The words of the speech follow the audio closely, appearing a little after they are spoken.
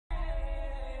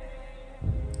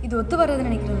இது ஒத்து வராதுன்னு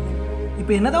நினைக்கிறேன்.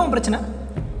 இப்போ என்னதான் உன் பிரச்சனை?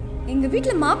 எங்க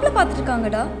வீட்ல மாப்பிள்ளை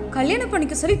பார்த்துருக்காங்கடா. கல்யாணம்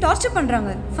பண்ணிக்க சொல்லி டார்ச்சர்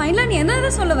பண்றாங்க. ஃபைனலா நீ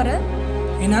என்னதான் சொல்ல வர?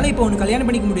 என்னால் இப்போ உனக்கு கல்யாணம்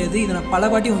பண்ணிக்க முடியாது. இதை நான் பல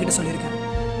வாட்டி உங்ககிட்ட சொல்லியிருக்கேன்.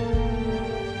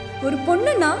 ஒரு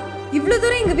பொண்ணுன்னா இவ்வளோ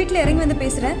தூரம் எங்கள் வீட்டில் இறங்கி வந்து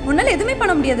பேசுகிறேன். உன்னால் எதுவுமே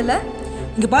பண்ண முடியாதுல்ல?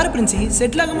 இங்கே பாரு பிரின்சி,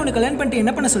 செட்டில் ஆகாமல் உனக்கு கல்யாணம் பண்ணிட்டு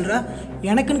என்ன பண்ண சொல்கிற?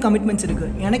 எனக்குன்னு கமிட்மெண்ட்ஸ்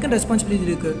இருக்குது, எனக்குன்னு ரெஸ்பான்சிபிலிட்டி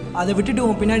இருக்குது. அதை விட்டுட்டு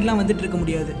உன் பின்னாடிலாம் வந்துட்டு இருக்க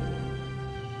முடியாது.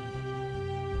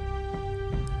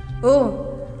 ஓ,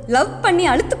 லவ் பண்ணி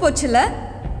அழுத்து போச்சுல?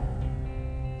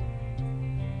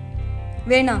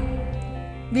 வேணாம்,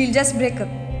 we'll just break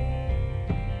up.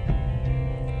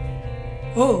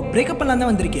 ஓ, பிரேக்கப் பண்ணலாம்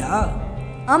தான் வந்திருக்கியா?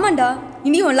 ஆமாண்டா,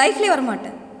 இனி உன் லைஃப்லேயே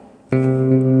வரமாட்டேன்.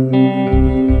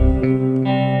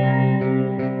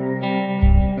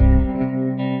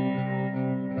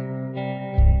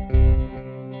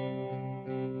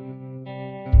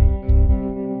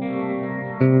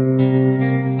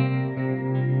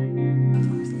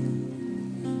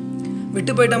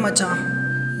 விட்டு போயிட்டா மச்சான்,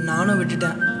 நானும்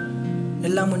விட்டுட்டேன்.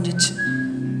 எல்லாம் முடிஞ்சிச்சு.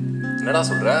 என்னடா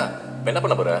சொல்ற? என்ன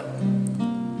பண்ண போற?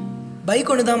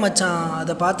 பைக் ஒன்று தான் மச்சான்,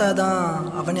 அதை பார்த்தா தான்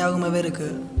அவன் ஞாபகமாகவே இருக்கு.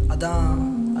 அதான்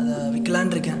அதை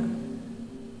விற்கலான் இருக்கேன்.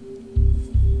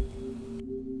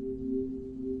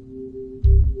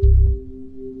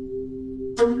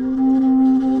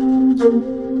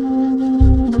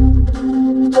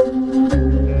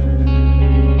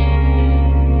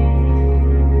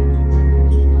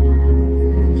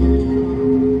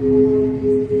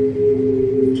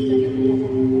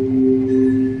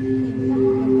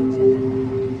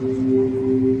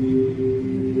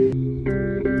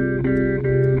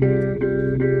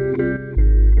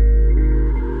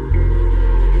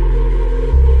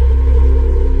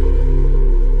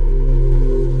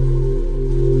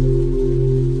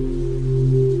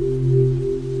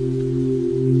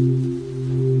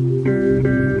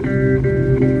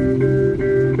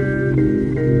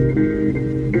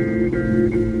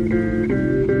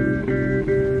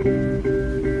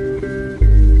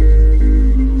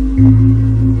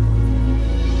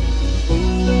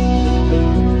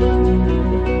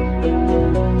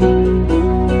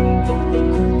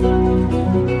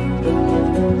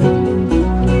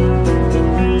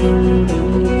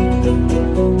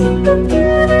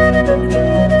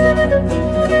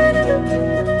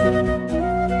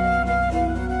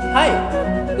 ஹாய்,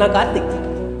 நான் கார்த்திக்.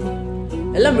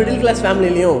 எல்லா மிடில் கிளாஸ்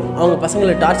ஃபேமிலிலையும் அவங்க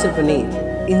பசங்களை டார்ச்சர் பண்ணி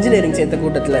இன்ஜினியரிங் சேர்த்த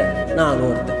கூட்டத்தில் நான்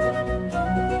ஒருத்தன்.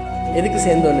 எதுக்கு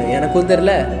சேர்ந்தோன்னு எனக்கும்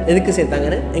தெரில, எதுக்கு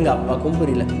சேர்த்தாங்கன்னு எங்கள் அப்பாவுக்கும்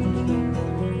புரியல.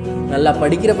 நல்லா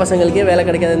படிக்கிற பசங்களுக்கே வேலை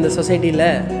கிடைக்காத இந்த சொசைட்டியில்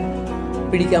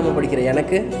பிடிக்காமல் படிக்கிற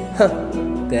எனக்கு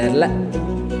தெரில.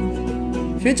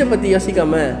 ஃப்யூச்சர் பற்றி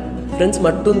யோசிக்காமல் ஃப்ரெண்ட்ஸ்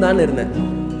மட்டும்தான் இருந்தேன்.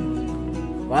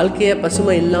 வாழ்க்கையை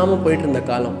பசுமை இல்லாமல் போயிட்டு இருந்த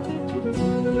காலம்.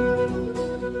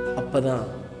 அப்போ தான்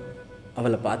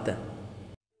அவளை பார்த்தேன்.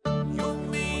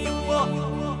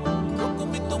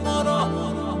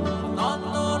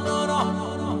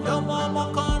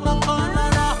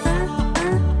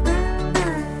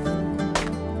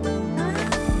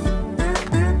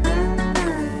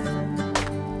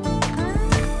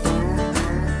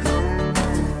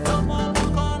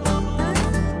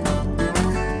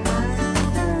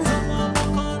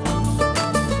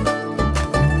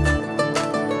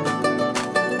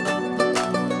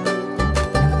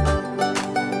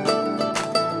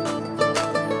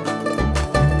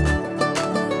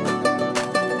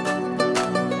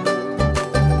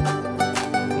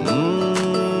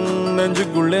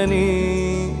 நெஞ்சுக்குள்ள நீ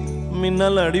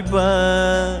மின்னல் அடிப்ப,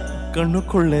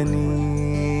 கண்ணுக்குள்ள நீ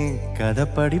கதை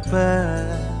படிப்ப,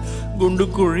 குண்டு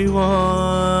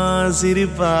குழிவான்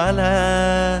சிரிப்பால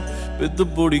பெத்து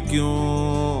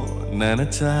பிடிக்கும்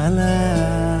நினைச்சால.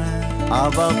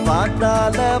 அவ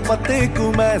பார்த்தால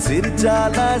பத்தேக்குமே,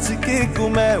 சிரிச்சால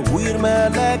சிக்கிக்குமே, உயிர்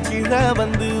மேல கீழே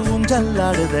வந்து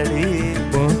ஊஞ்சல்லாடுதடி.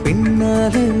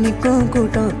 பின்னாலே நிக்கும்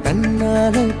கூட்டம்,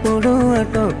 கண்ணாலே போடும்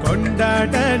ஆட்டம்,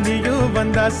 கொண்டாட நீயும்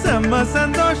வந்தா செம்ம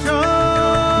சந்தோஷம்.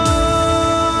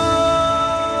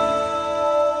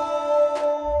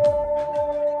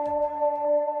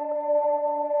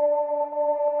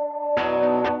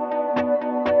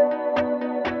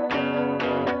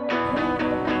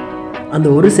 அந்த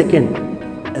ஒரு செகண்ட்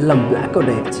எல்லாம் பிளாக்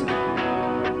அவுட் ஆயிடுச்சு.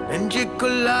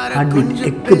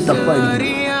 எக்கு தப்பா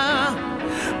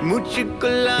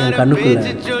என் கண்ணுக்குள்ள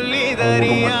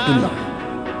மட்டும்தான்.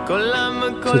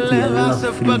 சுத்தி எல்லாம்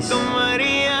ஃப்ரீஸ்.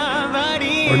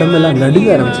 உடம்பெல்லாம் நடுங்க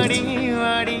ஆரம்பிச்சிருச்சு.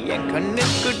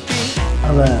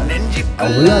 அவ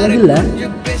அவ்வளோ அழகு இல்லை,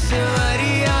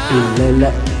 இல்லை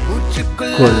இல்லை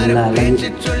கொள்ள அழகு.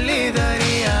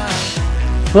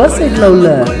 ஃபர்ஸ்ட் சைட்ல உள்ள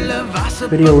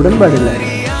பெரிய உடன்பாடு இல்லை.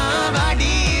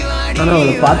 ஆனால்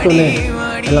அவளை பார்த்தோன்னே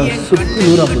எல்லாம் சுக்கு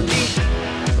நூறாக போச்சு.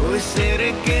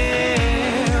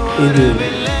 இது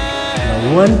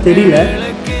லவ்வான்னு தெரியல,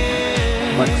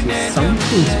 பட்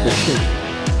சம்திங் ஸ்பெஷல்.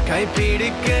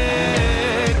 கைப்பிடிக்க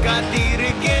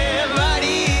காத்திருக்கே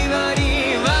வாடி வாடி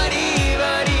வாடி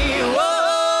வாடி ஓ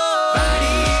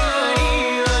வாடி வாடி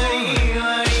வாடி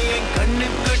வாடி கண்ணு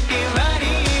கொட்டி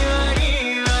வாடி வாடி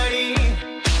வாடி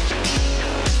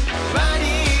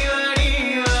வாடி வாடி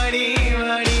வாடி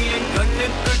வாடி கண்ணு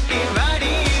கொட்டி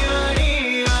வாடி வாடி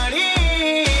வாடி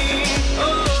ஓ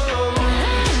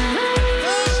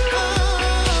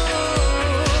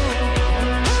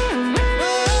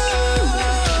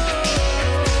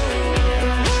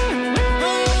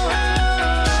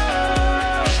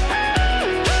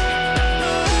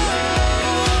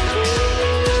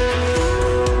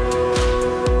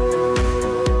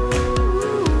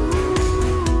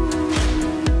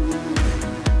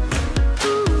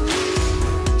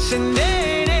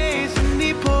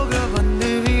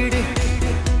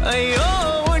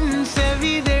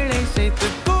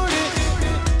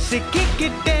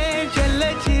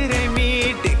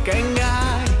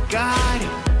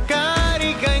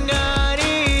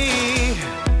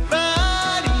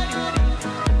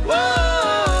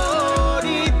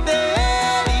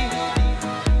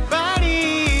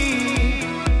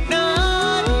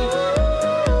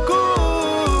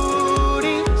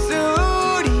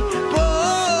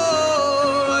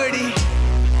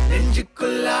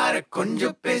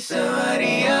கொஞ்சம் பேச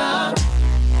வரியா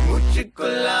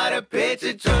மூச்சுக்குள்ளார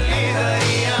பேச்சு சொல்லி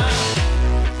ஹரியா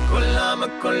கொல்லாம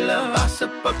கொல்ல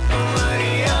வாசப்பக்கம்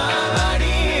வரியா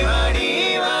வாடி வாடி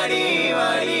வாடி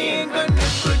வாடி கண்ணு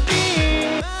குட்டி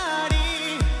வாடி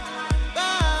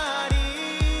வாடி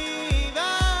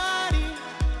வாடி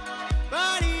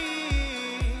வாடி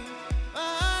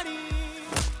வாடி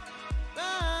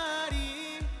வாடி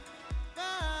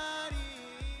வாடி.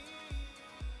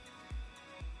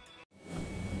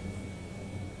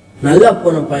 நல்லா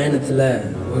போன பயணத்தில்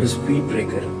ஒரு ஸ்பீட்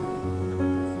பிரேக்கர்.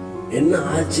 என்ன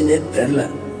ஆச்சுன்னே தெரில,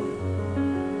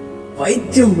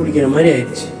 பைத்தியம் பிடிக்கிற மாதிரி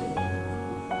ஆயிடுச்சு.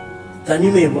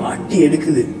 தனிமை வாட்டி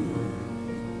எடுக்குது.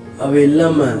 அவ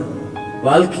இல்லாம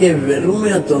வாழ்க்கைய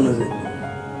வெறுமையா தோணுது.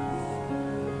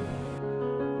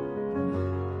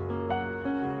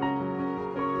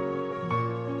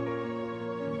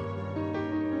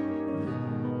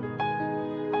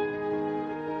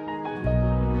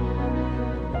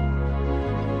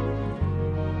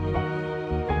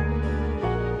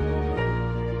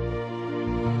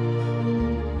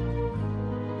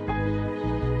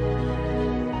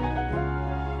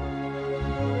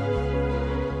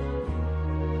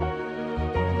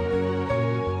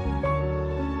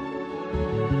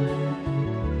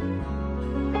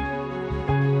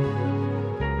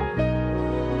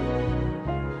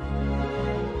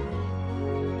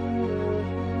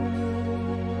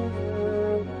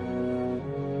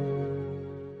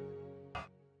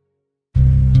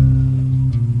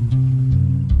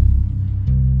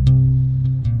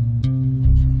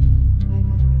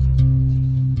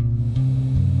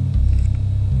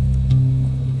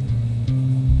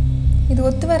 இது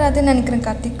ஒத்து வராதுன்னு நினைக்கிறேன்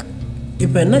கார்த்திக்.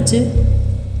 இப்போ என்னாச்சு?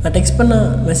 நான் டெக்ஸ்ட் பண்ண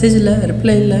மெசேஜ் இல்லை,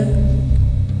 ரிப்ளை இல்லை.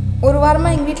 ஒரு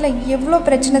வாரமாக எங்கள் வீட்டில் எவ்வளோ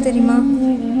பிரச்சனை தெரியுமா?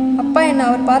 அப்பா என்னை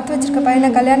அவர் பார்த்து வச்சுருக்க பையனை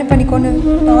கல்யாணம் பண்ணிக்கொண்டு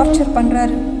டார்ச்சர்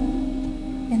பண்ணுறாரு.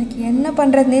 எனக்கு என்ன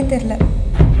பண்ணுறதுனே தெரில.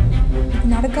 இது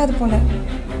நடக்காது போல்.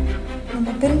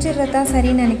 நம்ம பிரிஞ்சிடுறது தான்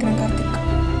சரின்னு நினைக்கிறேன் கார்த்திக்.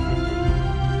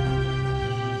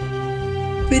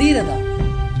 பிரியறதா?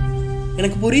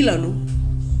 எனக்கு புரியல அனு.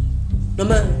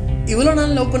 நம்ம இவ்வளோ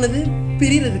நாள் லவ் பண்ணது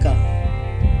பிரியறதுக்கா?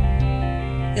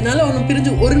 என்னால் அவனை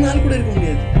பிரிஞ்சு ஒரு நாள் கூட இருக்க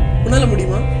முடியாது. உன்னால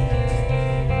முடியுமா?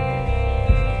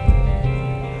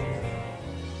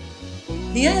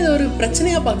 நீ ஏன் இதை ஒரு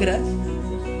பிரச்சனையா பார்க்குற?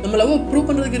 நம்ம லவ் ப்ரூவ்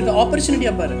பண்ணுறதுக்கு இருக்க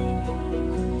ஆப்பர்ச்சுனிட்டியாக பாரு.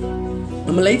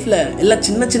 நம்ம லைஃப்பில் எல்லா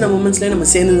சின்ன சின்ன மூமெண்ட்ஸ்லேயும் நம்ம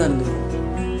சேர்ந்து தான் இருந்தோம்.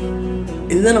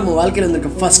 இதுதான் நம்ம வாழ்க்கையில்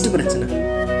இருந்திருக்க ஃபர்ஸ்ட் பிரச்சனை.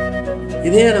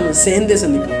 இதே நம்ம சேர்ந்தே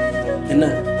சந்திப்போம். என்ன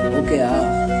ஓகேயா?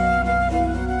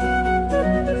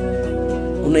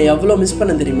 உன்னை எவ்வளோ மிஸ்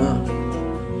பண்ண தெரியுமா?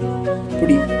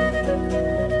 புடி.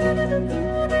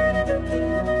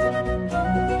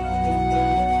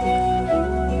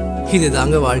 இது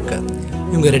தாங்க வாழ்க்கை.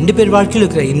 இவங்க 2 பேர் வாழ்க்கையில்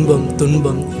இருக்கிற இன்பம்,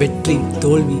 துன்பம், வெற்றி,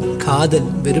 தோல்வி, காதல்,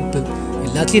 வெறுப்பு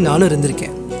எல்லாத்துலேயும் நானும்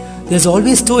இருந்திருக்கேன். there's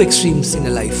always 2 extremes in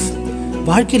a life.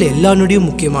 வாழ்க்கையில் எல்லா நொடியும்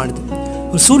முக்கியமானது.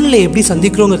 ஒரு சூழ்நிலையை எப்படி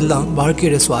சந்திக்கிறோங்கிறது தான்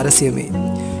வாழ்க்கையோட சுவாரஸ்யமே.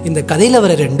 இந்த கதையில்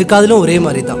வர 2 காதலும் ஒரே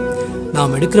மாதிரி தான்.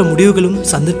 நாம் எடுக்கிற முடிவுகளும்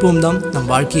சந்தர்ப்பமும் தான் நம்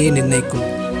வாழ்க்கையை நிர்ணயிக்கும்.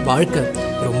 வாழ்க்கை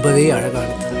ரொம்பவே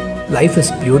அழகானது. Life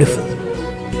is beautiful.